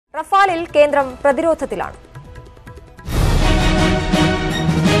റഫാലിൽ കേന്ദ്രം പ്രതിരോധത്തിലാണ്.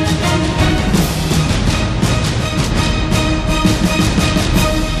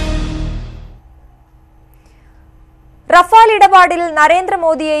 റഫാൽ ഇടപാടിൽ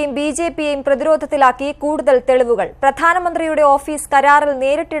നരേന്ദ്രമോദിയെയും ബിജെപിയെയും പ്രതിരോധത്തിലാക്കി കൂടുതൽ തെളിവുകൾ. പ്രധാനമന്ത്രിയുടെ ഓഫീസ് കരാറിൽ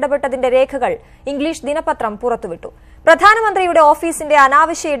നേരിട്ടിടപെട്ടതിന്റെ രേഖകൾ ഇംഗ്ലീഷ് ദിനപത്രം പുറത്തുവിട്ടു. പ്രധാനമന്ത്രിയുടെ ഓഫീസിന്റെ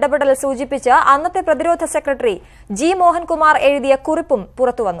അനാവശ്യ ഇടപെടൽ സൂചിപ്പിച്ച് അന്നത്തെ പ്രതിരോധ സെക്രട്ടറി ജി മോഹൻകുമാർ എഴുതിയ കുറിപ്പും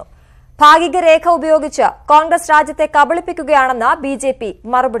പുറത്തുവന്നു. ഭാഗിക രേഖ ഉപയോഗിച്ച് കോൺഗ്രസ് രാജ്യത്തെ കബളിപ്പിക്കുകയാണെന്ന് ബിജെപി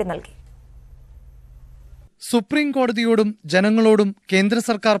മറുപടി നൽകി. സുപ്രീം കോടതിയോടും ജനങ്ങളോടും കേന്ദ്ര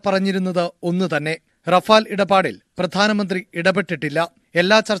സർക്കാർ പറഞ്ഞിരുന്നത് ഒന്നുതന്നെ. റഫാൽ ഇടപാടിൽ പ്രധാനമന്ത്രി ഇടപെട്ടിട്ടില്ല.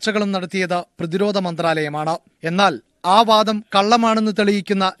 എല്ലാ ചർച്ചകളും നടത്തിയത് പ്രതിരോധ മന്ത്രാലയമാണ്. എന്നാൽ ആ വാദം കള്ളമാണെന്ന്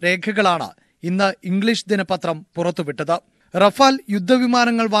തെളിയിക്കുന്ന രേഖകളാണ് ഇന്ന് ഇംഗ്ലീഷ് ദിനപത്രം പുറത്തുവിട്ടത്. റഫാൽ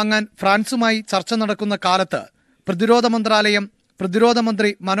യുദ്ധവിമാനങ്ങൾ വാങ്ങാൻ ഫ്രാൻസുമായി ചർച്ച നടക്കുന്ന കാലത്ത് പ്രതിരോധ മന്ത്രാലയം പ്രതിരോധ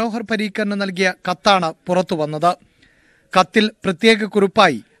മന്ത്രി മനോഹർ പരീക്കറിന് നൽകിയ കത്താണ് പുറത്തുവന്നത്. കത്തിൽ പ്രത്യേക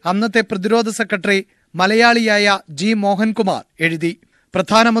കുറിപ്പായി അന്നത്തെ പ്രതിരോധ സെക്രട്ടറി മലയാളിയായ ജി മോഹൻകുമാർ എഴുതി,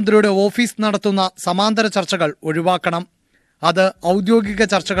 പ്രധാനമന്ത്രിയുടെ ഓഫീസ് നടത്തുന്ന സമാന്തര ചർച്ചകൾ ഒഴിവാക്കണം. അത് ഔദ്യോഗിക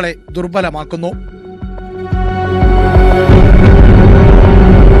ചർച്ചകളെ ദുർബലമാക്കുന്നു.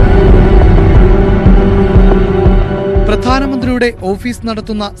 പ്രധാനമന്ത്രിയുടെ ഓഫീസ്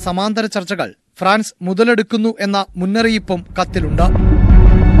നടത്തുന്ന സമാന്തര ചർച്ചകൾ ഫ്രാൻസ് മുതലെടുക്കുന്നു എന്ന മുന്നറിയിപ്പും കത്തിലുണ്ട്.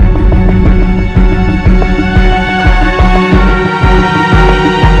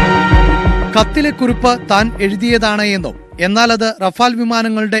 കത്തിലെ കുറിപ്പ് താൻ എഴുതിയതാണ് എന്നും എന്നാൽ അത് റഫാൽ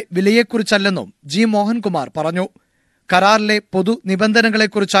വിമാനങ്ങളുടെ വിലയെക്കുറിച്ചല്ലെന്നും ജി മോഹൻകുമാർ പറഞ്ഞു. കരാറിലെ പൊതു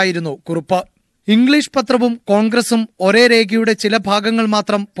നിബന്ധനകളെക്കുറിച്ചായിരുന്നു കുറിപ്പ്. ഇംഗ്ലീഷ് പത്രവും കോൺഗ്രസും ഒരേ രേഖയുടെ ചില ഭാഗങ്ങൾ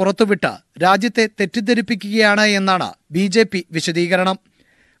മാത്രം പുറത്തുവിട്ട് രാജ്യത്തെ തെറ്റിദ്ധരിപ്പിക്കുകയാണ് എന്നാണ് ബിജെപി വിശദീകരണം.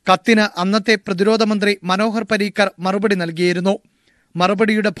 കത്തിന് അന്നത്തെ പ്രതിരോധ മന്ത്രി മനോഹർ പരീക്കർ മറുപടി നൽകിയിരുന്നു.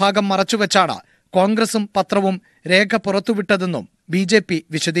 മറുപടിയുടെ ഭാഗം മറച്ചുവെച്ചാണ് കോൺഗ്രസും പത്രവും രേഖ പുറത്തുവിട്ടതെന്നും ബിജെപി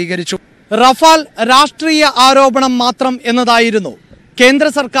വിശദീകരിച്ചു. റഫാൽ രാഷ്ട്രീയ ആരോപണം മാത്രം എന്നതായിരുന്നു കേന്ദ്ര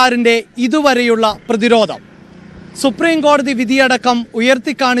സർക്കാരിന്റെ ഇതുവരെയുള്ള പ്രതിരോധം. സുപ്രീം കോടതി വിധിയടക്കം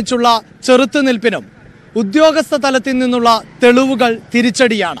ഉയർത്തിക്കാണിച്ചുള്ള ചെറുത്തുനിൽപ്പിനും ഉദ്യോഗസ്ഥ തലത്തിൽ നിന്നുള്ള തെളിവുകൾ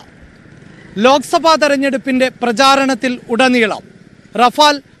തിരിച്ചടിയാണ്. ലോക്സഭാ തെരഞ്ഞെടുപ്പിന്റെ പ്രചാരണത്തിൽ ഉടനീളം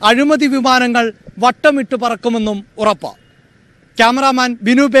റഫാൽ അഴിമതി വിമാനങ്ങൾ വട്ടമിട്ടു പറക്കുമെന്നും ഉറപ്പ്. Cameraman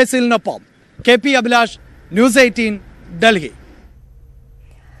Binu ബേസിലിനൊപ്പം KP Abhilash, news 18, Delhi.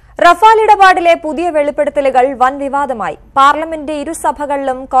 Rafale ഇടപാടിലെ പുതിയ വെളിപ്പെടുത്തലുകൾ വൻ വിവാദമായി. പാർലമെന്റിന്റെ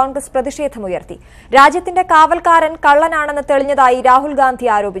ഇരുസഭകളിലും കോൺഗ്രസ് പ്രതിഷേധമുയർത്തി. രാജ്യത്തിന്റെ കാവൽക്കാരൻ കള്ളനാണെന്ന് തെളിഞ്ഞതായി രാഹുൽ ഗാന്ധി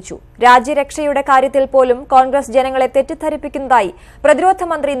ആരോപിച്ചു. രാജ്യരക്ഷയുടെ കാര്യത്തിൽ പോലും കോൺഗ്രസ് ജനങ്ങളെ തെറ്റിദ്ധരിപ്പിക്കുന്നതായി പ്രതിരോധ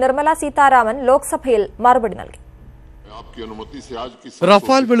മന്ത്രി നിർമ്മല സീതാരാമൻ ലോക്സഭയിൽ മറുപടി നൽകി.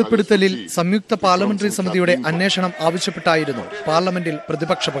 റഫാൽ വെളിപ്പെടുത്തലിൽ സംയുക്ത പാർലമെന്ററി സമിതിയുടെ അന്വേഷണം ആവശ്യപ്പെട്ടായിരുന്നു പാർലമെന്റിൽ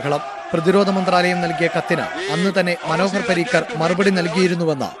പ്രതിപക്ഷ ബഹളം. പ്രതിരോധ മന്ത്രാലയം നൽകിയ കത്തിന് അന്ന് തന്നെ മനോഹർ പരീക്കർ മറുപടി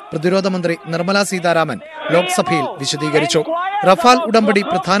നൽകിയിരുന്നുവെന്ന് പ്രതിരോധ മന്ത്രി നിർമ്മല സീതാരാമൻ ലോക്സഭയിൽ വിശദീകരിച്ചു. റഫാൽ ഉടമ്പടി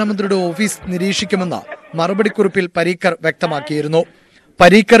പ്രധാനമന്ത്രിയുടെ ഓഫീസ് നിരീക്ഷിക്കുമെന്ന് മറുപടിക്കുറിപ്പിൽ പരീക്കർ വ്യക്തമാക്കിയിരുന്നു.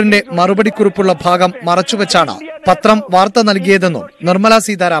 പരീക്കറിന്റെ മറുപടിക്കുറിപ്പുള്ള ഭാഗം മറച്ചുവെച്ചാണ് പത്രം വാർത്ത നൽകിയതെന്നും നിർമ്മല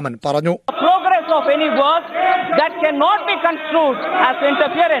സീതാരാമൻ പറഞ്ഞു. Of any work that cannot be construed as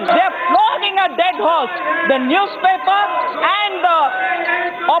interference. They are flogging a dead horse, the newspaper and the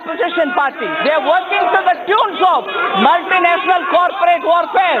opposition party. They are working to the tunes of multinational corporate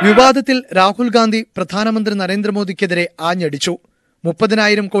warfare. വിവാദത്തിൽ രാഹുൽ ഗാന്ധി പ്രധാനമന്ത്രി നരേന്ദ്രമോദിക്കെതിരെ ആഞ്ഞടിച്ചു.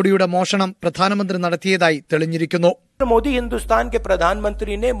 30,000 കോടിയുടെ മോഷണം പ്രധാനമന്ത്രി നടത്തിയതായി തെളിഞ്ഞിരിക്കുന്നു. मोदी हिंदुस्तान के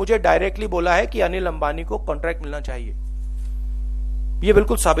प्रधानमंत्री ने मुझे डायरेक्टली बोला है कि अनिल अंबानी को कॉन्ट्रैक्ट मिलना चाहिए. ये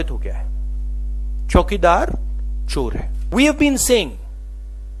बिल्कुल साबित हो गया है. चौकीदार चोर है. We have been saying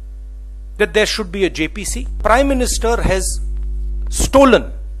that there should be a JPC. Prime Minister has stolen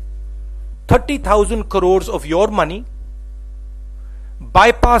 30,000 crores of your money,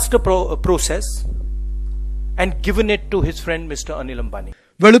 bypassed a process and given it to his friend Mr. Anil Ambani.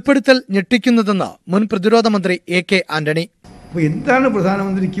 വെളിപ്പെടുത്തൽ ഞെട്ടിക്കുന്നതെന്ന് മുൻ പ്രതിരോധ മന്ത്രി AK ആന്റണി. എന്താണ്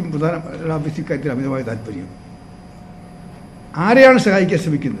പ്രധാനമന്ത്രിക്കും പ്രധാന ഓഫീസിൽ കാര്യത്തിൽ അമിതമായ താല്പര്യം? ആരെയാണ് സഹായിക്കാൻ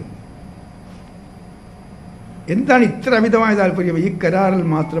ശ്രമിക്കുന്നത്? എന്താണ് ഇത്ര അമിതമായ താല്പര്യം ഈ കരാറിൽ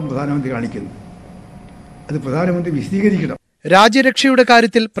മാത്രം പ്രധാനമന്ത്രി കാണിക്കുന്നത്? അത് പ്രധാനമന്ത്രി വിശദീകരിക്കണം. രാജ്യരക്ഷയുടെ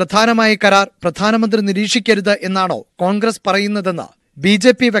കാര്യത്തിൽ പ്രധാനമായ കരാർ പ്രധാനമന്ത്രി നിരീക്ഷിക്കരുത് എന്നാണോ കോൺഗ്രസ് പറയുന്നതെന്ന്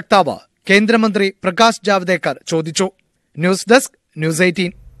BJP വക്താവ് കേന്ദ്രമന്ത്രി പ്രകാശ് ജാവ്ദേക്കർ ചോദിച്ചു. News desk, news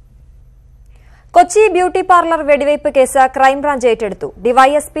 18. Kochi beauty parlour വെടിവയ്പ് കേസ് ക്രൈംബ്രാഞ്ച് ഏറ്റെടുത്തു.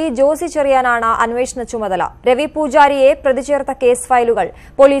 ഡിവൈഎസ്പി ജോസി ചെറിയാനാണ് അന്വേഷണ ചുമതല. രവി പൂജാരിയെ പ്രതി ചേർത്ത കേസ് ഫയലുകൾ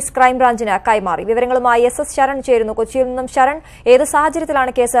പോലീസ് ക്രൈംബ്രാഞ്ചിന് കൈമാറി. വിവരങ്ങളുമായി SS ശരൺ ചേരുന്നു. കൊച്ചിയിൽ നിന്നും ശരൺ, ഏത്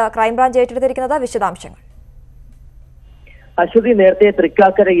സാഹചര്യത്തിലാണ് കേസ് ക്രൈംബ്രാഞ്ച് ഏറ്റെടുത്തിരിക്കുന്നത്? വിശദാംശങ്ങൾ. അശ്വതി നേരത്തെ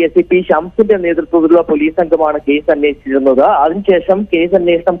തൃക്കാക്കര ACP ഷംസിന്റെ നേതൃത്വത്തിലുള്ള പോലീസ് സംഘമാണ് കേസ് അന്വേഷിച്ചിരുന്നത്. അതിനുശേഷം കേസ്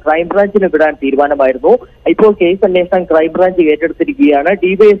അന്വേഷണം ക്രൈംബ്രാഞ്ചിന് വിടാൻ തീരുമാനമായിരുന്നു. ഇപ്പോൾ കേസ് അന്വേഷണം ക്രൈംബ്രാഞ്ച് ഏറ്റെടുത്തിരിക്കുകയാണ്.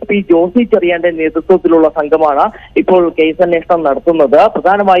 DYSP ജോസി ചെറിയാന്റെ നേതൃത്വത്തിലുള്ള സംഘമാണ് ഇപ്പോൾ കേസ് അന്വേഷണം നടത്തുന്നത്.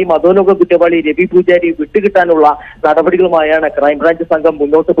 പ്രധാനമായും അധോലോക കുറ്റവാളി രവി പൂജാരി വിട്ടുകിട്ടാനുള്ള നടപടികളുമായാണ് ക്രൈംബ്രാഞ്ച് സംഘം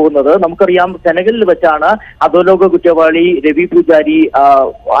മുന്നോട്ട് പോകുന്നത്. നമുക്കറിയാം, സെനഗലിൽ വെച്ചാണ് അധോലോക കുറ്റവാളി രവി പൂജാരി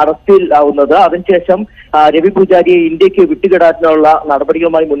അറസ്റ്റിൽ ആവുന്നത്. അതിനുശേഷം രവി പൂജാരിയെ ഇന്ത്യക്ക് വിട്ടുകിടാനുള്ള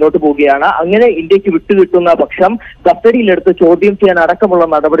നടപടികളുമായി മുന്നോട്ട് പോവുകയാണ്. അങ്ങനെ ഇന്ത്യക്ക് വിട്ടുകിട്ടുന്ന പക്ഷം കസ്റ്റഡിയിലെടുത്ത് ചോദ്യം ചെയ്യാൻ അടക്കമുള്ള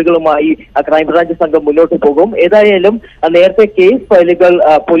നടപടികളുമായി ക്രൈംബ്രാഞ്ച് സംഘം മുന്നോട്ട് പോകും. ഏതായാലും നേരത്തെ കേസ് ഫയലുകൾ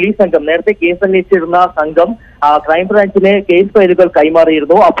പോലീസ് സംഘം നേരത്തെ കേസ് അന്വേഷിച്ചിരുന്ന സംഘം ക്രൈംബ്രാഞ്ചിന് കേസ് ഫയലുകൾ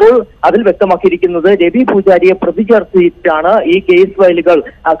കൈമാറിയിരുന്നു. അപ്പോൾ അതിൽ വ്യക്തമാക്കിയിരിക്കുന്നത് രവി പൂജാരിയെ പ്രതി ചേർത്തിട്ടാണ് ഈ കേസ് ഫയലുകൾ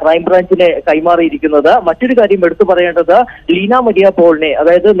ക്രൈംബ്രാഞ്ചിന് കൈമാറിയിരിക്കുന്നത്. മറ്റൊരു കാര്യം എടുത്തു പറയേണ്ടത്, ലീന മരിയ പോളിനെ,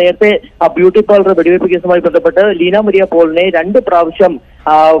 അതായത് നേരത്തെ ബ്യൂട്ടി പാർലർ വെടിവെപ്പ് കേസുമായി ബന്ധപ്പെട്ട് ലീന മരിയ പോളിനെ 2 പ്രാവശ്യം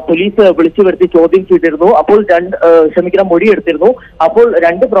പോലീസ് വിളിച്ചു വരുത്തി ചോദ്യം ചെയ്തിരുന്നു. അപ്പോൾ മൊഴിയെടുത്തിരുന്നു. അപ്പോൾ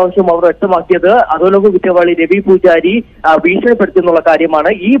 2 പ്രാവശ്യം അവർ വ്യക്തമാക്കിയത് അധോലോക കുറ്റവാളി രവി പൂജാരി ഭീഷണിപ്പെടുത്തിയെന്നുള്ള കാര്യമാണ്.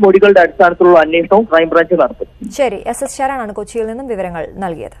 ഈ മൊഴികളുടെ അടിസ്ഥാനത്തിലുള്ള അന്വേഷണവും ക്രൈംബ്രാഞ്ച് നടത്തും. ശരി, SS ശരണാണ് കൊച്ചിയിൽ നിന്നും വിവരങ്ങൾ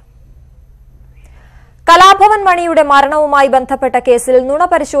നൽകിയത്. കലാഭവൻ മണിയുടെ മരണവുമായി ബന്ധപ്പെട്ട കേസിൽ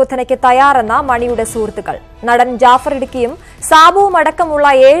നുണപരിശോധനയ്ക്ക് തയ്യാറെന്ന മണിയുടെ സുഹൃത്തുക്കൾ. നടൻ ജാഫർ ഇടുക്കിയും സാബുവും അടക്കമുള്ള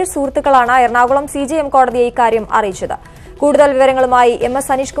 7 സുഹൃത്തുക്കളാണ് എറണാകുളം CJM കോടതിയെ ഇക്കാര്യം അറിയിച്ചത്. കൂടുതൽ വിവരങ്ങളുമായി MS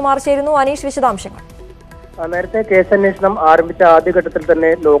അനീഷ് കുമാർ ചേരുന്നു. അനീഷ്, വിശദാംശങ്ങൾ. നേരത്തെ കേസന്വേഷണം ആരംഭിച്ച ആദ്യഘട്ടത്തിൽ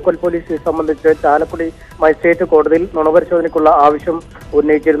തന്നെ ലോക്കൽ പോലീസ് സംബന്ധിച്ച് ചാലക്കുടി മജിസ്ട്രേറ്റ് കോടതിയിൽ നുണപരിശോധനയ്ക്കുള്ള ആവശ്യം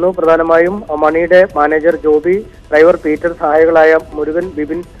ഉന്നയിച്ചിരുന്നു. പ്രധാനമായും മണിയുടെ manager Joby, driver Peter, സഹായികളായ Murugan,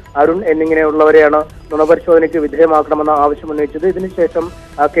 Bibin, Arun എന്നിങ്ങനെയുള്ളവരെയാണ് നുണപരിശോധനയ്ക്ക് വിധേയമാക്കണമെന്ന ആവശ്യം ഉന്നയിച്ചത്. ഇതിനുശേഷം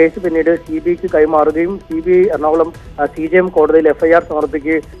കേസ് പിന്നീട് CBIക്ക് കൈമാറുകയും CBI എറണാകുളം CJM കോടതിയിൽ FIR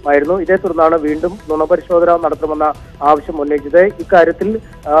സമർപ്പിക്കുകയുമായിരുന്നു. ഇതേ തുടർന്നാണ് വീണ്ടും നുണപരിശോധന നടത്തണമെന്ന ആവശ്യം ഉന്നയിച്ചത്. ഇക്കാര്യത്തിൽ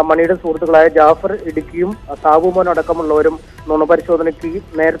മണിയുടെ സുഹൃത്തുക്കളായ ജാഫർ ഇടുക്കിയും സാബുമോൻ അടക്കമുള്ളവരും നുണപരിശോധനയ്ക്ക്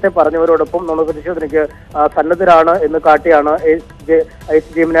നേരത്തെ പറഞ്ഞവരോടൊപ്പം നുണപരിശോധനയ്ക്ക് സന്നദ്ധരാണ് എന്ന് കാട്ടിയാണ്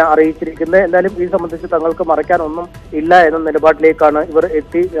SJMനെ അറിയിച്ചിരിക്കുന്നത്. എന്തായാലും ഈ സംബന്ധിച്ച് തങ്ങൾക്ക് മറയ്ക്കാനൊന്നും ഇല്ല എന്ന നിലപാടിലേക്കാണ് ഇവർ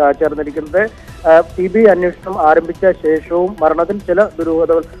ചേർന്നിരിക്കുന്നത്. CBI അന്വേഷണം ആരംഭിച്ച ശേഷവും മരണത്തിൽ ചില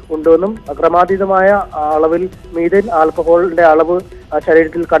ദുരൂഹതകൾ ഉണ്ടെന്നും ക്രമാതീതമായ അളവിൽ മീഥൈൽ ആൽക്കഹോളിന്റെ അളവ്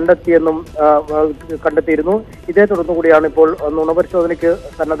ശരീരത്തിൽ കണ്ടെത്തിയിരുന്നു. ഇതേ തുടർന്നു കൂടിയാണ് ഇപ്പോൾ നുണപരിശോധനയ്ക്ക്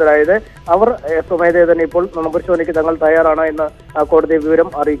സന്നദ്ധരായത്. അവർ സ്വമേധയാ തന്നെ ഇപ്പോൾ നുണപരിശോധനയ്ക്ക് തങ്ങൾ തയ്യാറാണ് എന്ന് കോടതി വിവരം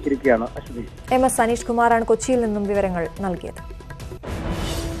അറിയിച്ചിരിക്കുകയാണ്. അശ്വതി, MS അനീഷ് കുമാറാണ് കൊച്ചിയിൽ നിന്നും വിവരങ്ങൾ നൽകിയത്.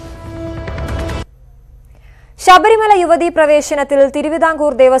 ശബരിമല യുവതീ പ്രവേശനത്തിൽ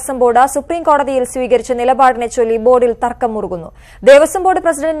തിരുവിതാംകൂർ ദേവസ്വം ബോർഡ് സുപ്രീം കോടതിയിൽ സ്വീകരിച്ച നിലപാടിനെ ചൊല്ലി ബോർഡിൽ തർക്കം മുറുകുന്നു. ദേവസ്വം ബോർഡ്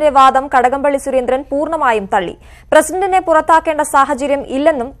പ്രസിഡന്റിന്റെ വാദം കടകംപള്ളി സുരേന്ദ്രൻ പൂർണ്ണമായും തള്ളി. പ്രസിഡന്റിനെ പുറത്താക്കേണ്ട സാഹചര്യം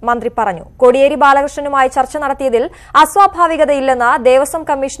ഇല്ലെന്നും മന്ത്രി പറഞ്ഞു. കോടിയേരി ബാലകൃഷ്ണനുമായി ചർച്ച നടത്തിയതിൽ അസ്വാഭാവികതയില്ലെന്ന് ദേവസ്വം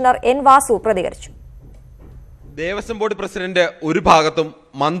കമ്മീഷണർ N വാസു പ്രതികരിച്ചു. ദേവസ്വം ബോർഡ് പ്രസിഡന്റ് ഒരു ഭാഗത്തും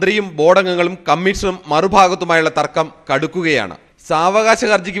മന്ത്രിയും ബോർഡംഗങ്ങളും കമ്മീഷണറും മറുഭാഗത്തുമായുള്ള തർക്കം കടുക്കുകയാണ്. സാവകാശ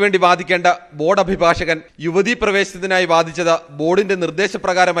ഹർജിക്ക് വേണ്ടി വാദിക്കേണ്ട ബോർഡ് അഭിഭാഷകൻ യുവതീ പ്രവേശനത്തിനായി വാദിച്ചത് ബോർഡിന്റെ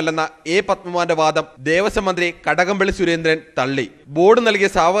നിർദ്ദേശപ്രകാരമല്ലെന്ന A പത്മകുമാറിന്റെ വാദം ദേവസ്വം മന്ത്രി കടകംപള്ളി സുരേന്ദ്രൻ തള്ളി. ബോർഡ് നൽകിയ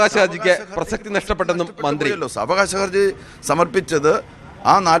സാവകാശ ഹർജിക്ക് പ്രസക്തി നഷ്ടപ്പെട്ടെന്നും മന്ത്രി. സാവകാശ ഹർജി സമർപ്പിച്ചത്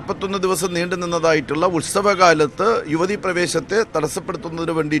ആ 41 ദിവസം നീണ്ടു നിന്നതായിട്ടുള്ള ഉത്സവകാലത്ത് യുവതീ പ്രവേശത്തെ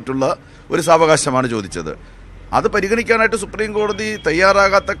തടസ്സപ്പെടുത്തുന്നതിന് വേണ്ടിയിട്ടുള്ള ഒരു സാവകാശമാണ് ചോദിച്ചത്. അത് പരിഗണിക്കാനായിട്ട് സുപ്രീം കോടതി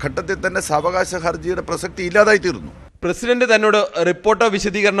തയ്യാറാകാത്ത ഘട്ടത്തിൽ തന്നെ സാവകാശ ഹർജിയുടെ പ്രസക്തി ഇല്ലാതായി തീർന്നു. പ്രസിഡന്റ് തന്നോട് റിപ്പോർട്ടോ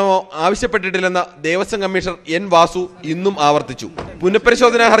വിശദീകരണമോ ആവശ്യപ്പെട്ടിട്ടില്ലെന്ന് ദേവസ്വം കമ്മീഷണർ N വാസു ഇന്നും ആവർത്തിച്ചു.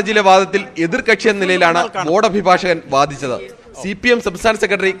 പുനഃപരിശോധനാ ഹർജിയിലെ വാദത്തിൽ എതിർകക്ഷി എന്ന നിലയിലാണ് ബോർഡ് അഭിഭാഷകൻ വാദിച്ചത്. CPM സംസ്ഥാന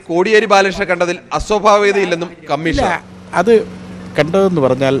സെക്രട്ടറി കോടിയേരി ബാലകൃഷ്ണൻ കണ്ടതിൽ അസ്വാഭാവികതയില്ലെന്നും കമ്മീഷണർ. അത് കണ്ടതെന്ന്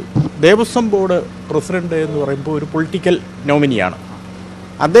പറഞ്ഞാൽ ദേവസ്വം ബോർഡ് പ്രസിഡന്റ് എന്ന് പറയുമ്പോൾ ഒരു പൊളിറ്റിക്കൽ നോമിനിയാണ്.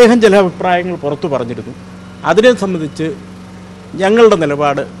 അദ്ദേഹം ചില അഭിപ്രായങ്ങൾ പുറത്തു പറഞ്ഞിരുന്നു. അതിനെ സംബന്ധിച്ച് ഞങ്ങളുടെ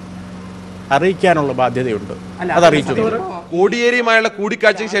നിലപാട് അറിയിക്കാനുള്ള ബാധ്യതയുണ്ട്. അതറിയിച്ചു. കോടിയേരിയുമായുള്ള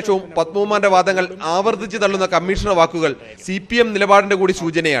കൂടിക്കാഴ്ചയ്ക്ക് ശേഷവും പത്മകുമാറിന്റെ വാദങ്ങൾ ആവർത്തിച്ച് തള്ളുന്ന കമ്മീഷണർ വാക്കുകൾ CPM നിലപാടിന്റെ കൂടി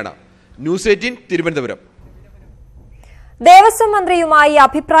സൂചനയാണ്. ന്യൂസ് 18 തിരുവനന്തപുരം. ദേവസ്വം മന്ത്രിയുമായി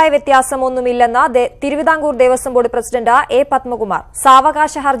അഭിപ്രായ വ്യത്യാസമൊന്നുമില്ലെന്ന് Thiruvithamkoor Devaswom board president A Padmakumar.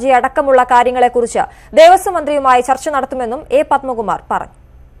 സാവകാശ ഹർജി അടക്കമുള്ള കാര്യങ്ങളെക്കുറിച്ച് ദേവസ്വം മന്ത്രിയുമായി ചർച്ച നടത്തുമെന്നും A പത്മകുമാർ പറഞ്ഞു.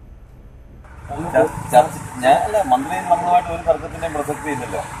 മന്ത്രിയും നമ്മളുമായിട്ട് ഒരു തർക്കത്തിന്റെയും പ്രസക്തി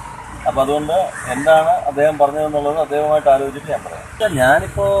ഇല്ലല്ലോ. അപ്പൊ അതുകൊണ്ട് എന്താണ് അദ്ദേഹം പറഞ്ഞതെന്നുള്ളത് അദ്ദേഹവുമായിട്ട് ആലോചിച്ചിട്ട് ഞാൻ പറയാം.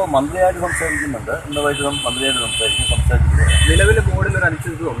 ഞാനിപ്പോ മന്ത്രിയായിട്ട് സംസാരിക്കുന്നുണ്ട്. ഇന്നുമായിട്ട് മന്ത്രിയായിട്ട് സംസാരിക്കുന്നത് നിലവിലെ ബോർഡിൽ ഒരു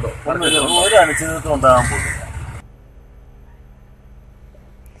അനിശ്ചിതത്വം ഉണ്ടോ? ഒരു അനിശ്ചിതത്വം ഉണ്ടാകാൻ പോകുന്നില്ല.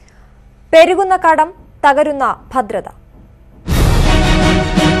 പെരുകുന്ന കടം, തകരുന്ന ഭദ്രത.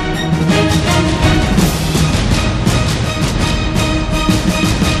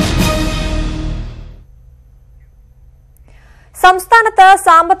 സംസ്ഥാനത്ത്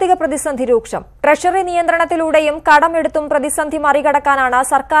സാമ്പത്തിക പ്രതിസന്ധി രൂക്ഷം. ട്രഷറി നിയന്ത്രണത്തിലൂടെയും കടമെടുത്തും പ്രതിസന്ധി മറികടക്കാനാണ്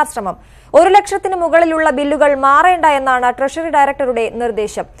സർക്കാർ ശ്രമം. 1 ലക്ഷത്തിന് മുകളിലുള്ള ബില്ലുകൾ മാറേണ്ട എന്നാണ് ട്രഷറി ഡയറക്ടറുടെ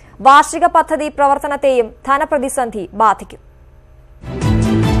നിർദ്ദേശം. വാർഷിക പദ്ധതി പ്രവർത്തനത്തെയും ധനപ്രതിസന്ധി ബാധിക്കും.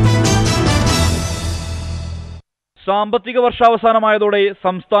 സാമ്പത്തിക വർഷാവസാനമായതോടെ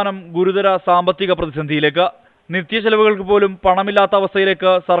സംസ്ഥാനം ഗുരുതര സാമ്പത്തിക പ്രതിസന്ധിയിലേക്ക്. നിത്യചെലവുകൾക്ക് പോലും പണമില്ലാത്ത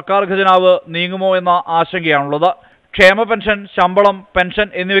അവസ്ഥയിലേക്ക് സർക്കാർ ഖജനാവ് നീങ്ങുമോ എന്ന ആശങ്കയാണുള്ളത്. ക്ഷേമ പെൻഷൻ, ശമ്പളം, പെൻഷൻ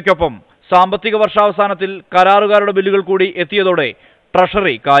എന്നിവയ്ക്കൊപ്പം സാമ്പത്തിക വർഷാവസാനത്തിൽ കരാറുകാരുടെ ബില്ലുകൾ കൂടി എത്തിയതോടെ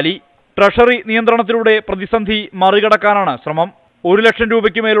ട്രഷറി കാലി. ട്രഷറി നിയന്ത്രണത്തിലൂടെ പ്രതിസന്ധി മറികടക്കാനാണ് ശ്രമം. 1 ലക്ഷം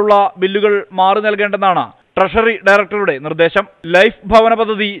രൂപയ്ക്ക് മേലുള്ള ബില്ലുകൾ മാറി നൽകേണ്ടെന്നാണ് ട്രഷറി ഡയറക്ടറുടെ നിർദ്ദേശം. ലൈഫ് ഭവന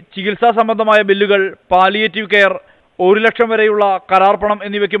പദ്ധതി, ചികിത്സാ സംബന്ധമായ ബില്ലുകൾ, പാലിയേറ്റീവ് കെയർ, 1 ലക്ഷം വരെയുള്ള കരാർ പണം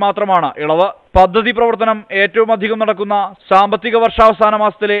എന്നിവയ്ക്ക് മാത്രമാണ് ഇളവ്. പദ്ധതി പ്രവർത്തനം ഏറ്റവും അധികം നടക്കുന്ന സാമ്പത്തിക വർഷാവസാന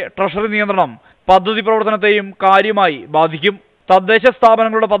മാസത്തിലെ ട്രഷറി നിയന്ത്രണം പദ്ധതി പ്രവർത്തനത്തെയും കാര്യമായി ബാധിക്കും. തദ്ദേശ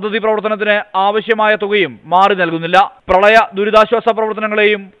സ്ഥാപനങ്ങളുടെ പദ്ധതി പ്രവർത്തനത്തിന് ആവശ്യമായ തുകയും മാറി നൽകുന്നില്ല. പ്രളയ ദുരിതാശ്വാസ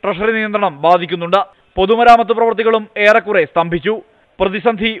പ്രവർത്തനങ്ങളെയും ട്രഷറി നിയന്ത്രണം ബാധിക്കുന്നുണ്ട്. പൊതുമരാമത്ത് പ്രവൃത്തികളും ഏറെക്കുറെ സ്തംഭിച്ചു.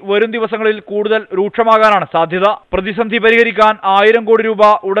 പ്രതിസന്ധി വരും ദിവസങ്ങളിൽ കൂടുതൽ രൂക്ഷമാകാനാണ് സാധ്യത. പ്രതിസന്ധി പരിഹരിക്കാൻ 1000 കോടി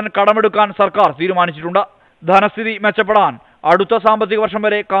രൂപ ഉടൻ കടമെടുക്കാൻ സർക്കാർ തീരുമാനിച്ചിട്ടുണ്ട്. ധനസ്ഥിതി മെച്ചപ്പെടാൻ അടുത്ത സാമ്പത്തിക വർഷം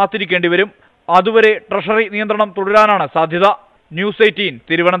വരെ കാത്തിരിക്കേണ്ടി വരും. അതുവരെ ട്രഷറി നിയന്ത്രണം തുടരാനാണ് സാധ്യത. News 18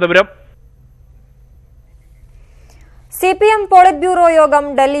 Thiruvananthapuram. CPM polit bureau യോഗം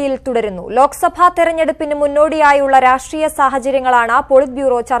ഡൽഹിയിൽ തുടരുന്നു. ലോക്സഭാ തെരഞ്ഞെടുപ്പിന് മുന്നോടിയായുള്ള രാഷ്ട്രീയ സാഹചര്യങ്ങളാണ് പോളിറ്റ്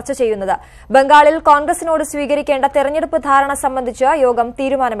ബ്യൂറോ ചർച്ച ചെയ്യുന്നത്. ബംഗാളിൽ കോൺഗ്രസിനോട് സ്വീകരിക്കേണ്ട തെരഞ്ഞെടുപ്പ് ധാരണ സംബന്ധിച്ച് യോഗം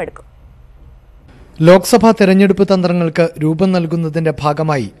തീരുമാനമെടുക്കും. ലോക്സഭാ തെരഞ്ഞെടുപ്പ് തന്ത്രങ്ങൾക്ക് രൂപം നൽകുന്നതിന്റെ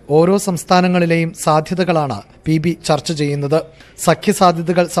ഭാഗമായി ഓരോ സംസ്ഥാനങ്ങളിലെയും സാധ്യതകളാണ് PB ചർച്ച ചെയ്യുന്നത്.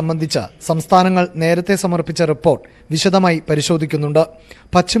 സഖ്യസാധ്യതകൾ സംബന്ധിച്ച് സംസ്ഥാനങ്ങൾ നേരത്തെ സമർപ്പിച്ച റിപ്പോർട്ട് വിശദമായി പരിശോധിക്കുന്നുണ്ട്.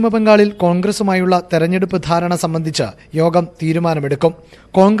 പശ്ചിമബംഗാളിൽ കോൺഗ്രസുമായുള്ള തെരഞ്ഞെടുപ്പ് ധാരണ സംബന്ധിച്ച് യോഗം തീരുമാനമെടുക്കും.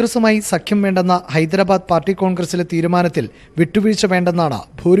 കോൺഗ്രസുമായി സഖ്യം വേണ്ടെന്ന ഹൈദരാബാദ് പാർട്ടി കോൺഗ്രസിലെ തീരുമാനത്തിൽ വിട്ടുവീഴ്ച വേണ്ടെന്നാണ്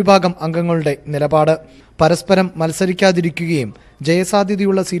ഭൂരിഭാഗം അംഗങ്ങളുടെ നിലപാട്. പരസ്പരം മത്സരിക്കാതിരിക്കുകയും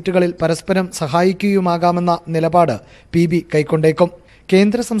ജയസാധ്യതയുള്ള സീറ്റുകളിൽ പരസ്പരം സഹായിക്കുകയുമാകാമെന്ന നിലപാട് PB കൈക്കൊണ്ടേക്കും.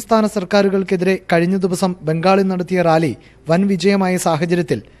 കേന്ദ്ര സംസ്ഥാന സർക്കാരുകൾക്കെതിരെ കഴിഞ്ഞ ദിവസം ബംഗാളിൽ നടത്തിയ റാലി വൻ വിജയമായ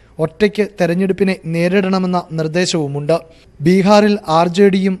സാഹചര്യത്തിൽ ഒറ്റയ്ക്ക് തെരഞ്ഞെടുപ്പിനെ നേരിടണമെന്ന നിർദ്ദേശവുമുണ്ട്. ബീഹാറിൽ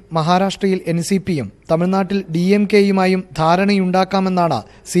RJDയും മഹാരാഷ്ട്രയിൽ NCPയും തമിഴ്നാട്ടിൽ DMKയുമായും ധാരണയുണ്ടാക്കാമെന്നാണ്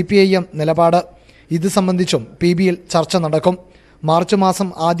CPIM നിലപാട്. ഇത് സംബന്ധിച്ചും PBയിൽ ചർച്ച നടക്കും. മാർച്ച് മാസം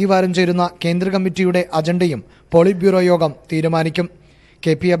ആദ്യവാരം ചേരുന്ന കേന്ദ്ര കമ്മിറ്റിയുടെ അജണ്ടയും പോളിറ്റ് ബ്യൂറോ യോഗം തീരുമാനിക്കും.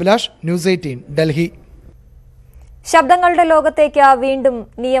 KP Abhilash, news 18, Delhi. ശബ്ദങ്ങളുടെ ലോകത്തേക്ക് വീണ്ടും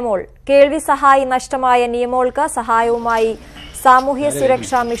നിയമോൾ. കേൾവി സഹായി നഷ്ടമായ നിയമോൾക്ക് സഹായവുമായി സാമൂഹ്യ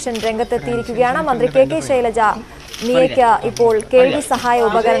സുരക്ഷാ മിഷൻ രംഗത്തെത്തിയിരിക്കുകയാണ്. മന്ത്രി KK ശൈലജ നിയയ്ക്ക് ഇപ്പോൾ കേൾവി സഹായ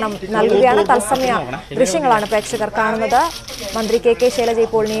ഉപകരണം നൽകുകയാണ്. തത്സമയ ദൃശ്യങ്ങളാണ് പ്രേക്ഷകർ കാണുന്നത്. മന്ത്രി KK ശൈലജ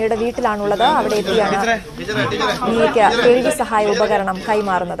ഇപ്പോൾ നിയയുടെ വീട്ടിലാണുള്ളത്. അവിടെ എത്തിയാണ് നിയയ്ക്ക് കേൾവി സഹായ ഉപകരണം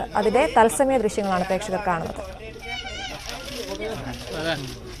കൈമാറുന്നത്. അതിന്റെ തത്സമയ ദൃശ്യങ്ങളാണ് പ്രേക്ഷകർ കാണുന്നത്.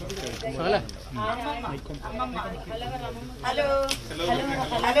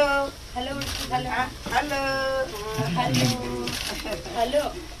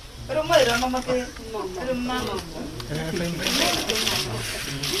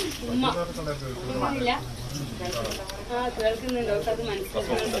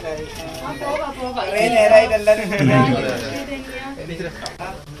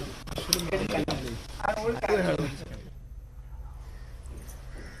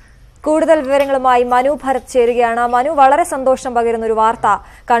 കൂടുതൽ വിവരങ്ങളുമായി മനു ഭരത് ചേരുകയാണ്. മനു, വളരെ സന്തോഷം പകരുന്ന ഒരു വാർത്ത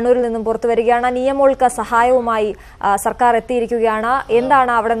കണ്ണൂരിൽ നിന്നും പുറത്തുവരികയാണ്. നിയമോൾക്ക് സഹായവുമായി സർക്കാർ എത്തിയിരിക്കുകയാണ്.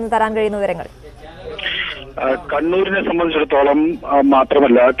 എന്താണ് അവിടെ നിന്ന് തരാൻ കഴിയുന്ന വിവരങ്ങൾ? കണ്ണൂരിനെ സംബന്ധിച്ചിടത്തോളം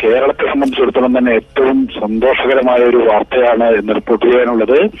മാത്രമല്ല, കേരളത്തെ സംബന്ധിച്ചിടത്തോളം തന്നെ ഏറ്റവും സന്തോഷകരമായ ഒരു വാർത്തയാണ് എന്ന് റിപ്പോർട്ട്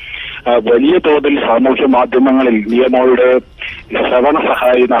ചെയ്യാനുള്ളത്. വലിയ തോതിൽ സാമൂഹ്യ മാധ്യമങ്ങളിൽ നിയമോയുടെ ശ്രവണ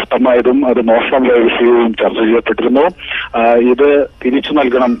സഹായി നഷ്ടമായതും അത് മോഷണമായ വിഷയവും ചർച്ച ചെയ്യപ്പെട്ടിരുന്നു. ഇത് തിരിച്ചു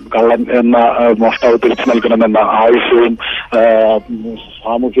നൽകണം, കള്ളൻ എന്ന മോഷ്ടാവ് തിരിച്ചു നൽകണമെന്ന ആവശ്യവും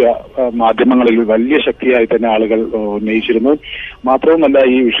സാമൂഹ്യ മാധ്യമങ്ങളിൽ വലിയ ശക്തിയായി തന്നെ ആളുകൾ ഉന്നയിച്ചിരുന്നു. മാത്രവുമല്ല,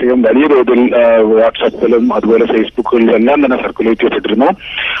 ഈ വിഷയം വലിയ തോതിൽ വാട്സാപ്പിലും അതുപോലെ ഫേസ്ബുക്കുകളിലും എല്ലാം തന്നെ സർക്കുലേറ്റ് ചെയ്യപ്പെട്ടിരുന്നു.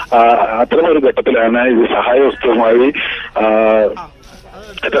 അത്തരമൊരു ഘട്ടത്തിലാണ് ഇത് സഹായ വസ്തുവുമായി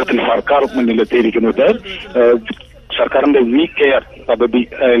യഥാർത്ഥത്തിൽ സർക്കാർ മുന്നിലെത്തിയിരിക്കുന്നത്. സർക്കാരിന്റെ വി കെയർ പദ്ധതി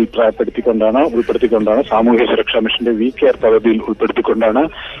ഉൾപ്പെടുത്തിക്കൊണ്ടാണ് സാമൂഹ്യ സുരക്ഷാ മിഷന്റെ വി കെയർ പദ്ധതിയിൽ ഉൾപ്പെടുത്തിക്കൊണ്ടാണ്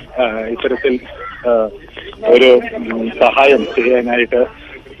ഇത്തരത്തിൽ ഒരു സഹായം ചെയ്യാനായിട്ട്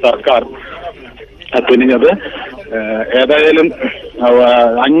സർക്കാർ തുനിഞ്ഞത്. ഏതായാലും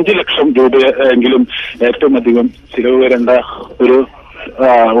 5 ലക്ഷം രൂപയെങ്കിലും ഏറ്റവും അധികം ചിലവ് വരേണ്ട ഒരു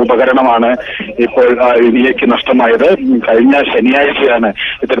ഉപകരണമാണ് ഇപ്പോൾ ഇന്ത്യക്ക് നഷ്ടമായത്. കഴിഞ്ഞ ശനിയാഴ്ചയാണ്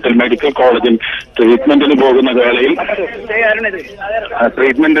ഇത്തരത്തിൽ മെഡിക്കൽ കോളേജിൽ ട്രീറ്റ്മെന്റിന്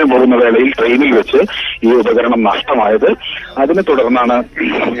പോകുന്ന വേളയിൽ ട്രെയിനിൽ വെച്ച് ഈ ഉപകരണം നഷ്ടമായത്. അതിനെ തുടർന്നാണ്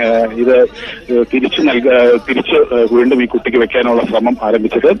ഇത് തിരിച്ച് വീണ്ടും ഈ കുട്ടിക്ക് വെക്കാനുള്ള ശ്രമം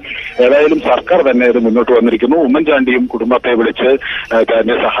ആരംഭിച്ചത്. ഏതായാലും സർക്കാർ തന്നെ ഇത് മുന്നോട്ട് വന്നിരിക്കുന്നു. ഉമ്മൻചാണ്ടിയും കുടുംബത്തെ വിളിച്ച്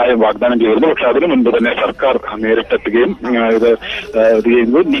തന്റെ സഹായം വാഗ്ദാനം ചെയ്തിരുന്നു. പക്ഷെ അതിനു മുൻപ് തന്നെ സർക്കാർ നേരിട്ടെത്തുകയും ഇത്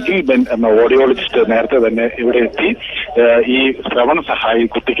ചെയ്യുന്നു. നിഖിൽ ബെൻ എന്ന ഓഡിയോളജിസ്റ്റ് നേരത്തെ തന്നെ ഇവിടെ എത്തി ഈ ശ്രവണ സഹായി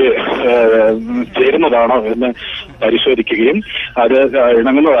കുട്ടിക്ക് ചേരുന്നതാണോ എന്ന് പരിശോധിക്കുകയും അത്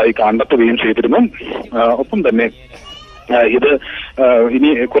ഇണങ്ങുന്നതായി കണ്ടെത്തുകയും ചെയ്തിരുന്നു. ഒപ്പം തന്നെ ഇത് ഇനി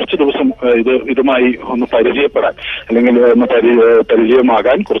കുറച്ച് ദിവസം ഇതുമായി ഒന്ന് പരിചയപ്പെടാൻ അല്ലെങ്കിൽ ഒന്ന്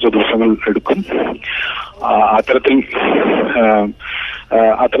പരിചയമാകാൻ കുറച്ച് ദിവസങ്ങൾ എടുക്കും.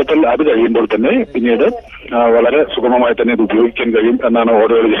 അത്തരത്തിൽ അത് കഴിയുമ്പോൾ തന്നെ പിന്നീട് വളരെ സുഗമമായി തന്നെ ഇത് ഉപയോഗിക്കാൻ കഴിയും എന്നാണ്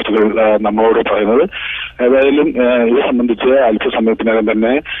ഓഡിയോളജിസ്റ്റുകൾ നമ്മളോട് പറയുന്നത്. ഏതായാലും ഇത് സംബന്ധിച്ച് അല്പസമയത്തിനകം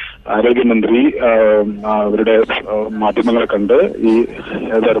തന്നെ ആരോഗ്യമന്ത്രി അവരുടെ മാധ്യമങ്ങളെ കണ്ട് ഈ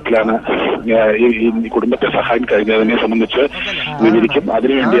തരത്തിലാണ് ഈ കുടുംബത്തെ സഹായം കഴിഞ്ഞതിനെ സംബന്ധിച്ച് വിവരിക്കും.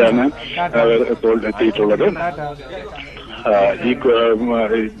 അതിനുവേണ്ടിയാണ് എത്തിയിട്ടുള്ളത്. ഈ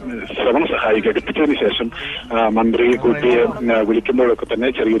ശ്രവണ സഹായി ഘടിപ്പിച്ചതിന് ശേഷം മന്ത്രി കുട്ടിയെ വിളിക്കുമ്പോഴൊക്കെ തന്നെ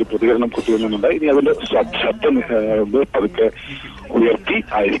ചെറിയൊരു പ്രതികരണം കുട്ടിയിൽ നിന്നുണ്ട്. ഇനി അതിന്റെ ശബ്ദം പതുക്കെ ഉയർത്തി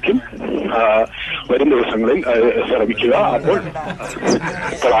ആയിരിക്കും വരും ദിവസങ്ങളിൽ ശ്രമിക്കുക.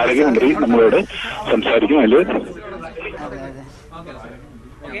 അപ്പോൾ ആരോഗ്യമന്ത്രി നമ്മളോട് സംസാരിക്കും. അതിൽ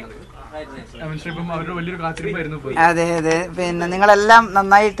അതെ അതെ, പിന്നെ നിങ്ങളെല്ലാം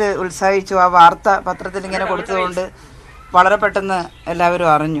നന്നായിട്ട് ഉത്സാഹിച്ചു. ആ വാർത്ത പത്രത്തിൽ ഇങ്ങനെ കൊടുത്തതുകൊണ്ട് വളരെ പെട്ടെന്ന് എല്ലാവരും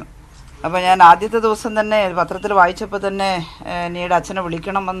അറിഞ്ഞു. അപ്പോൾ ഞാൻ ആദ്യത്തെ ദിവസം തന്നെ പത്രത്തിൽ വായിച്ചപ്പോൾ തന്നെ നീയുടെ അച്ഛനെ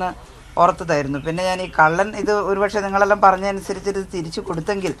വിളിക്കണമെന്ന് ഓർത്തതായിരുന്നു. പിന്നെ ഞാൻ ഈ കള്ളൻ ഇത് ഒരുപക്ഷെ നിങ്ങളെല്ലാം പറഞ്ഞതനുസരിച്ച് ഇത് തിരിച്ചു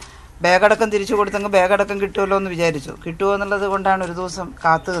കൊടുത്തെങ്കിൽ ബാഗടക്കം തിരിച്ചു കൊടുത്തെങ്കിൽ ബാഗടക്കം കിട്ടുമല്ലോ എന്ന് വിചാരിച്ചു. കിട്ടുമോ എന്നുള്ളത് കൊണ്ടാണ് ഒരു ദിവസം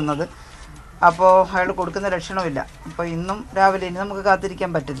കാത്തു നിന്നത്. അപ്പോൾ അയാൾ കൊടുക്കുന്ന ലക്ഷണമില്ല. അപ്പോൾ ഇന്നും രാവിലെ ഇനി നമുക്ക് കാത്തിരിക്കാൻ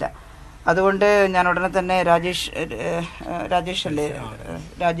പറ്റില്ല. അതുകൊണ്ട് ഞാൻ ഉടനെ തന്നെ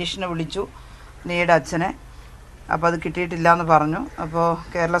രാജേഷിനെ വിളിച്ചു, നീയുടെ അച്ഛനെ. അപ്പോൾ അത് കിട്ടിയിട്ടില്ല എന്ന് പറഞ്ഞു. അപ്പോൾ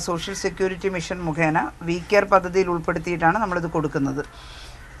കേരള സോഷ്യൽ സെക്യൂരിറ്റി മിഷൻ മുഖേന വി കെയർ പദ്ധതിയിൽ ഉൾപ്പെടുത്തിയിട്ടാണ് നമ്മളിത് കൊടുക്കുന്നത്.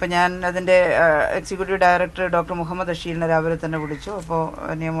 അപ്പോൾ ഞാൻ അതിൻ്റെ എക്സിക്യൂട്ടീവ് ഡയറക്ടർ ഡോക്ടർ മുഹമ്മദ് അഷീലിനെ രാവിലെ തന്നെ വിളിച്ചു. അപ്പോൾ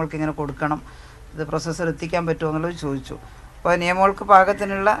നിയമോൾക്ക് ഇങ്ങനെ കൊടുക്കണം, ഇത് പ്രൊസസ്സർ എത്തിക്കാൻ പറ്റുമോ എന്നുള്ളത് ചോദിച്ചു. അപ്പോൾ നിയമോൾക്ക്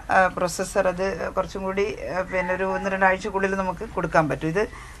പാകത്തിനുള്ള പ്രൊസസ്സർ അത് കുറച്ചും കൂടി പിന്നെ ഒരു 1-2 ആഴ്ചക്കുള്ളിൽ നമുക്ക് കൊടുക്കാൻ പറ്റും. ഇത്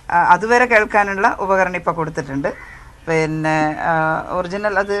അതുവരെ കേൾക്കാനുള്ള ഉപകരണം ഇപ്പോൾ കൊടുത്തിട്ടുണ്ട്. പിന്നെ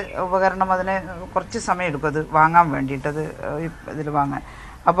ഒറിജിനൽ അത് ഉപകരണം അതിന് കുറച്ച് സമയം എടുക്കും അത് വാങ്ങാൻ വേണ്ടിയിട്ട്, അത് ഇതിൽ വാങ്ങാൻ.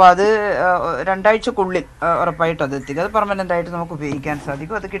 അപ്പോൾ അത് 2 ആഴ്ചക്കുള്ളിൽ ഉറപ്പായിട്ടും അത് എത്തിക്കും. അത് പെർമനൻ്റ് ആയിട്ട് നമുക്ക് ഉപയോഗിക്കാൻ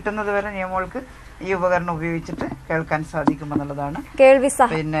സാധിക്കും. അത് കിട്ടുന്നത് വരെ നിയമങ്ങൾക്ക് ഈ ഉപകരണം ഉപയോഗിച്ചിട്ട് കേൾക്കാൻ സാധിക്കുമെന്നുള്ളതാണ്. കേൾവി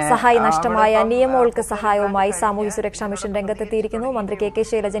സഹായി നഷ്ടമായ നിയമോൾക്ക് സഹായവുമായി സാമൂഹ്യ സുരക്ഷാ മിഷൻ രംഗത്തെത്തിയിരിക്കുന്നു. മന്ത്രി കെ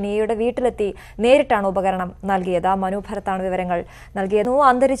ശൈലജ നിയയുടെ വീട്ടിലെത്തി നേരിട്ടാണ് ഉപകരണം നൽകിയത്. മനു ഭരത്താണ് വിവരങ്ങൾ നൽകിയത്.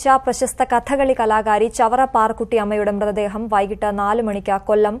 അന്തരിച്ച പ്രശസ്ത കഥകളി കലാകാരി ചവറ പാർക്കുട്ടി അമ്മയുടെ മൃതദേഹം വൈകിട്ട് 4 മണിക്ക്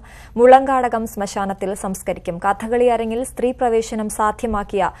കൊല്ലം മുളങ്കാടകം ശ്മശാനത്തിൽ സംസ്കരിക്കും. കഥകളി അരങ്ങിൽ സ്ത്രീ പ്രവേശനം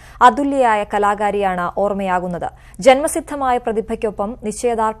സാധ്യമാക്കിയ അതുല്യയായ കലാകാരിയാണ് ഓർമ്മയാകുന്നത്. ജന്മസിദ്ധമായ പ്രതിഭയ്ക്കൊപ്പം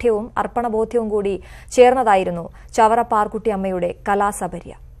നിശ്ചയദാർഢ്യവും അർപ്പണബോധ്യവും കൂടി ചേർന്നതായിരുന്നു ചവറ പാർക്കുട്ടി അമ്മയുടെ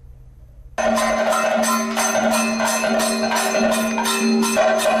കലാസപര്യ.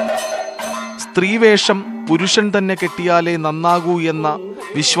 സ്ത്രീവേഷം പുരുഷൻ തന്നെ കെട്ടിയാലേ നന്നാകൂ എന്ന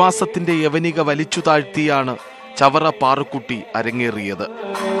വിശ്വാസത്തിന്റെ യവനിക വലിച്ചു താഴ്ത്തിയാണ് ചവറ പാറുക്കുട്ടി അരങ്ങേറിയത്.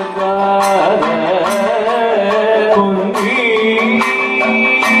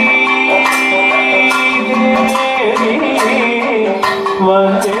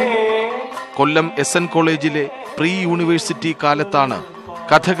 കൊല്ലം SN കോളേജിലെ പ്രീ യൂണിവേഴ്സിറ്റി കാലത്താണ്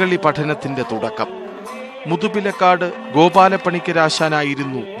കഥകളി പഠനത്തിന്റെ തുടക്കം. മുതുപിലക്കാട്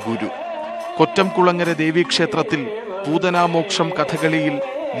ഗോപാലപ്പണിക്കരാശാനായിരുന്നു ഗുരു. കൊറ്റംകുളങ്ങര ദേവീക്ഷേത്രത്തിൽ പൂതനാമോക്ഷം കഥകളിയിൽ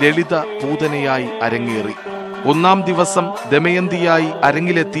ലളിത പൂതനയായി അരങ്ങേറി. 1-ാം ദിവസം ദമയന്തിയായി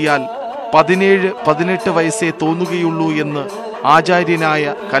അരങ്ങിലെത്തിയാൽ 17-18 വയസ്സേ തോന്നുകയുള്ളൂ എന്ന് ആചാര്യനായ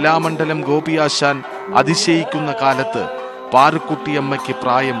കലാമണ്ഡലം ഗോപിയാശാൻ അതിശയിക്കുന്ന കാലത്ത് പാറുക്കുട്ടിയമ്മയ്ക്ക്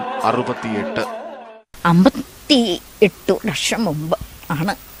പ്രായം 68. 58 വർഷം മുമ്പ്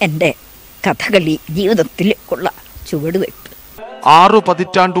ആണ് എൻ്റെ കഥകളി ജീവിതത്തിലേക്കുള്ള ചുവടുവയ്പ്. 6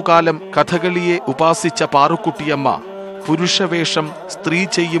 പതിറ്റാണ്ടുകാലം കഥകളിയെ ഉപാസിച്ച പാറുക്കുട്ടിയമ്മ പുരുഷവേഷം സ്ത്രീ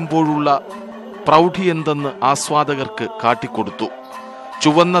ചെയ്യുമ്പോഴുള്ള പ്രൗഢിയെന്തെന്ന് ആസ്വാദകർക്ക് കാട്ടിക്കൊടുത്തു.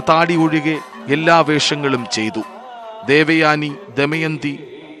 ചുവന്ന താടി ഒഴികെ എല്ലാ വേഷങ്ങളും ചെയ്തു. ദേവയാനി, ദമയന്തി,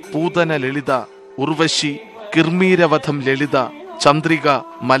 പൂതന ലളിത, ഉർവശി, കിർമീരവധം ലളിത, ചന്ദ്രിക,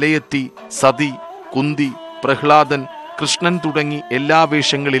 മലയത്തി, സതി, കുന്തി, പ്രഹ്ലാദൻ, കൃഷ്ണൻ തുടങ്ങി എല്ലാ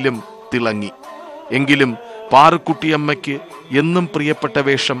വേഷങ്ങളിലും തിളങ്ങി. എങ്കിലും പാറുക്കുട്ടിയമ്മയ്ക്ക് എന്നും പ്രിയപ്പെട്ട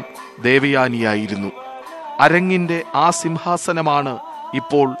വേഷം ദേവയാനിയായിരുന്നു. അരങ്ങിന്റെ ആ സിംഹാസനമാണ്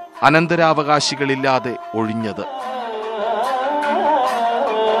ഇപ്പോൾ അനന്തരാവകാശികളില്ലാതെ ഒഴിഞ്ഞത്.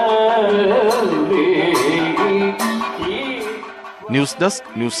 News desk,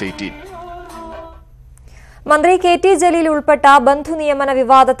 news 18. മന്ത്രി കെ ടി ജലീൽ ഉൾപ്പെട്ട ബന്ധു നിയമന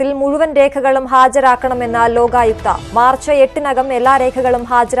വിവാദത്തിൽ മുഴുവൻ രേഖകളും ഹാജരാക്കണമെന്ന് ലോകായുക്ത. മാർച്ച് 8-നകം എല്ലാ രേഖകളും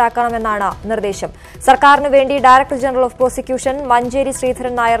ഹാജരാക്കണമെന്നാണ് നിർദ്ദേശം. സർക്കാരിനു വേണ്ടി director general of prosecution Manjeri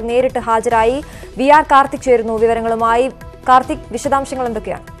Sreedharan Nair നേരിട്ട് ഹാജരായി. വി ആർ കാർത്തിക് ചേരുന്നു വിവരങ്ങളുമായി. കാർത്തിക്, വിശദാംശങ്ങൾ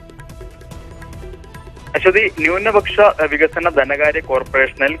എന്തൊക്കെയാണ്? അശ്വതി, ന്യൂനപക്ഷ വികസന ധനകാര്യ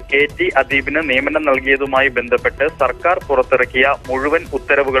കോർപ്പറേഷനിൽ കെ ടി അദീബിന് നിയമനം നൽകിയതുമായി ബന്ധപ്പെട്ട് സർക്കാർ പുറത്തിറക്കിയ മുഴുവൻ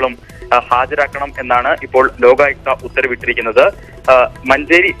ഉത്തരവുകളും ഹാജരാക്കണം എന്നാണ് ഇപ്പോൾ ലോകായുക്ത ഉത്തരവിട്ടിരിക്കുന്നത്.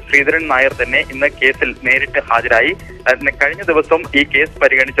 മഞ്ചേരി ശ്രീധരൻ നായർ തന്നെ ഇന്ന് കേസിൽ നേരിട്ട് ഹാജരായി. കഴിഞ്ഞ ദിവസം ഈ case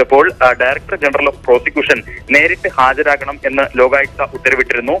പരിഗണിച്ചപ്പോൾ director general of prosecution നേരിട്ട് ഹാജരാകണം എന്ന് ലോകായുക്ത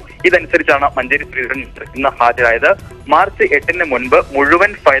ഉത്തരവിട്ടിരുന്നു. ഇതനുസരിച്ചാണ് മഞ്ചേരി ശ്രീധരൻ ഇന്ന് ഹാജരായത്. മാർച്ച് 8-ന് മുൻപ്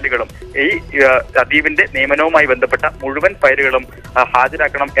മുഴുവൻ ഫയലുകളും, ഈ അദീബിന്റെ നിയമനവുമായി ബന്ധപ്പെട്ട മുഴുവൻ ഫയലുകളും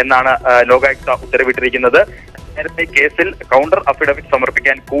ഹാജരാക്കണം എന്നാണ് ലോകായുക്ത ഉത്തരവിട്ടിരിക്കുന്നത്. നേരത്തെ കേസിൽ കൗണ്ടർ അഫിഡവിറ്റ്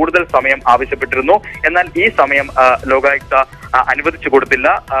സമർപ്പിക്കാൻ കൂടുതൽ സമയം ആവശ്യപ്പെട്ടിരുന്നു. എന്നാൽ ഈ സമയം ലോകായുക്ത അനുവദിച്ചു കൊടുത്തില്ല.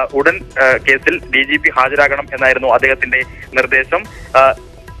 ഉടൻ കേസിൽ DGP ഹാജരാകണം എന്നായിരുന്നു അദ്ദേഹത്തിന്റെ നിർദ്ദേശം.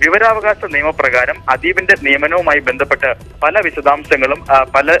 വിവരാവകാശ നിയമപ്രകാരം അദീബിന്റെ നിയമനവുമായി ബന്ധപ്പെട്ട് പല വിശദാംശങ്ങളും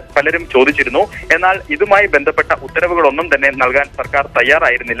പലരും ചോദിച്ചിരുന്നു. എന്നാൽ ഇതുമായി ബന്ധപ്പെട്ട ഉത്തരവുകളൊന്നും തന്നെ നൽകാൻ സർക്കാർ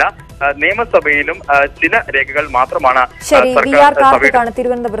തയ്യാറായിരുന്നില്ല. നിയമസഭയിലും ചില രേഖകൾ മാത്രമാണ് സർക്കാർ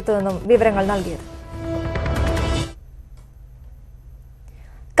തിരുവനന്തപുരത്ത് നിന്നും വിവരങ്ങൾ നൽകിയത്.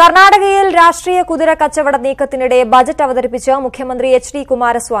 കർണാടകയിൽ രാഷ്ട്രീയ കുതിര കച്ചവട നീക്കത്തിനിടെ ബജറ്റ് അവതരിപ്പിച്ച് മുഖ്യമന്ത്രി HD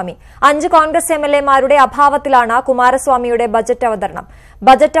കുമാരസ്വാമി. 5 കോൺഗ്രസ് MLA-മാരുടെ അഭാവത്തിലാണ് കുമാരസ്വാമിയുടെ ബജറ്റ് അവതരണം.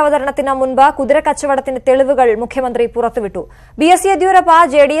 ബജറ്റ് അവതരണത്തിന് മുൻപ് കുതിര കച്ചവടത്തിന്റെ തെളിവുകൾ മുഖ്യമന്ത്രി പുറത്തുവിട്ടു. BS യെദ്യൂരപ്പ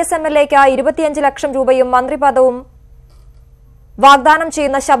JDS MLA-ക്ക് 25 ലക്ഷം രൂപയും മന്ത്രിപദവും വാഗ്ദാനം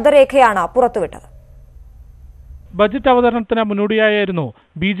ചെയ്യുന്ന ശബ്ദരേഖയാണ് പുറത്തുവിട്ടത്. ബജറ്റ് അവതരണത്തിന് മുന്നോടിയായിരുന്നു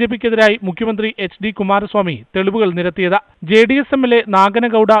BJPക്കെതിരായി മുഖ്യമന്ത്രി HD കുമാരസ്വാമി തെളിവുകൾ നിരത്തിയത്. JDS MLA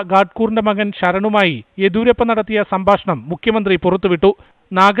നാഗനഗൌഡ ഗാഡ്കൂറിന്റെ മകൻ ശരണുമായി യെദ്യൂരപ്പ നടത്തിയ സംഭാഷണം മുഖ്യമന്ത്രി പുറത്തുവിട്ടു.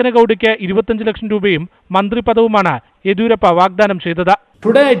 നാഗനഗൌഡയ്ക്ക് 25 ലക്ഷം രൂപയും മന്ത്രിപദവുമാണ് യെദ്യൂരപ്പ വാഗ്ദാനം ചെയ്തത്.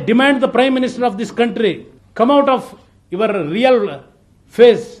 Today I demand the Prime Minister of this country come out of your real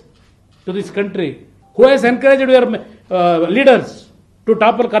face to this country. Who has encouraged your leaders to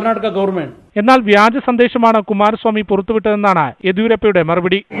topple Karnataka government? എന്നാൽ വ്യാജ സന്ദേശമാണ് കുമാരസ്വാമി പുറത്തുവിട്ടതെന്നാണ് യെദ്യൂരപ്പയുടെ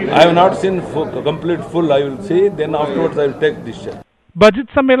മറുപടി. I have not seen complete full. I will see, then afterwards I will take decision.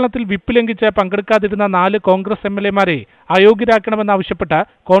 Budget സമ്മേളനത്തിൽ whip ലംഘിച്ച് പങ്കെടുക്കാതിരുന്ന 4 കോൺഗ്രസ് MLA-മാരെ അയോഗ്യരാക്കണമെന്നാവശ്യപ്പെട്ട്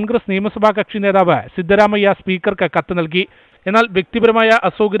കോൺഗ്രസ് നിയമസഭാ കക്ഷി നേതാവ് സിദ്ധരാമയ്യ സ്പീക്കർക്ക് കത്ത് നൽകി. എന്നാൽ വ്യക്തിപരമായ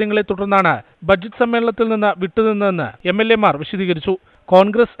അസൗകര്യങ്ങളെ തുടർന്നാണ് ബജറ്റ് സമ്മേളനത്തിൽ നിന്ന് വിട്ടുനിന്നതെന്ന് MLA-മാർ വിശദീകരിച്ചു.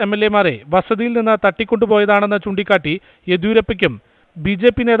 കോൺഗ്രസ് MLA-മാരെ വസതിയിൽ നിന്ന് തട്ടിക്കൊണ്ടുപോയതാണെന്ന് ചൂണ്ടിക്കാട്ടി യെദ്യൂരപ്പയ്ക്കും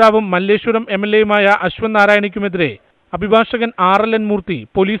BJP നേതാവും മല്ലേശ്വരം MLA-യുമായ അശ്വന്ത് നാരായണിക്കുമെതിരെ അഭിഭാഷകൻ RLN മൂർത്തി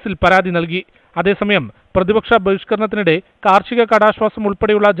പോലീസിൽ പരാതി നൽകി. അതേസമയം പ്രതിപക്ഷ ബഹിഷ്കരണത്തിനിടെ കാർഷിക കടാശ്വാസം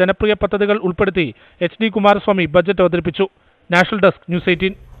ഉൾപ്പെടെയുള്ള ജനപ്രിയ പദ്ധതികൾ ഉൾപ്പെടുത്തി HD കുമാരസ്വാമി ബജറ്റ് അവതരിപ്പിച്ചു. National desk, news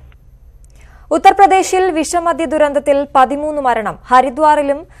 18. ഉത്തർപ്രദേശിൽ വിഷമദ്യ ദുരന്തത്തിൽ 13 മരണം.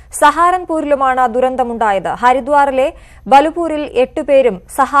 ഹരിദ്വാറിലും സഹാരൻപൂരിലുമാണ് ദുരന്തമുണ്ടായത്. ഹരിദ്വാറിലെ ബലുപൂരിൽ 8 പേരും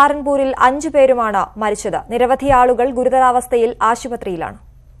സഹാരൻപൂരിൽ 5 പേരുമാണ് മരിച്ചത്. നിരവധി ആളുകൾ ഗുരുതരാവസ്ഥയിൽ ആശുപത്രിയിലാണ്.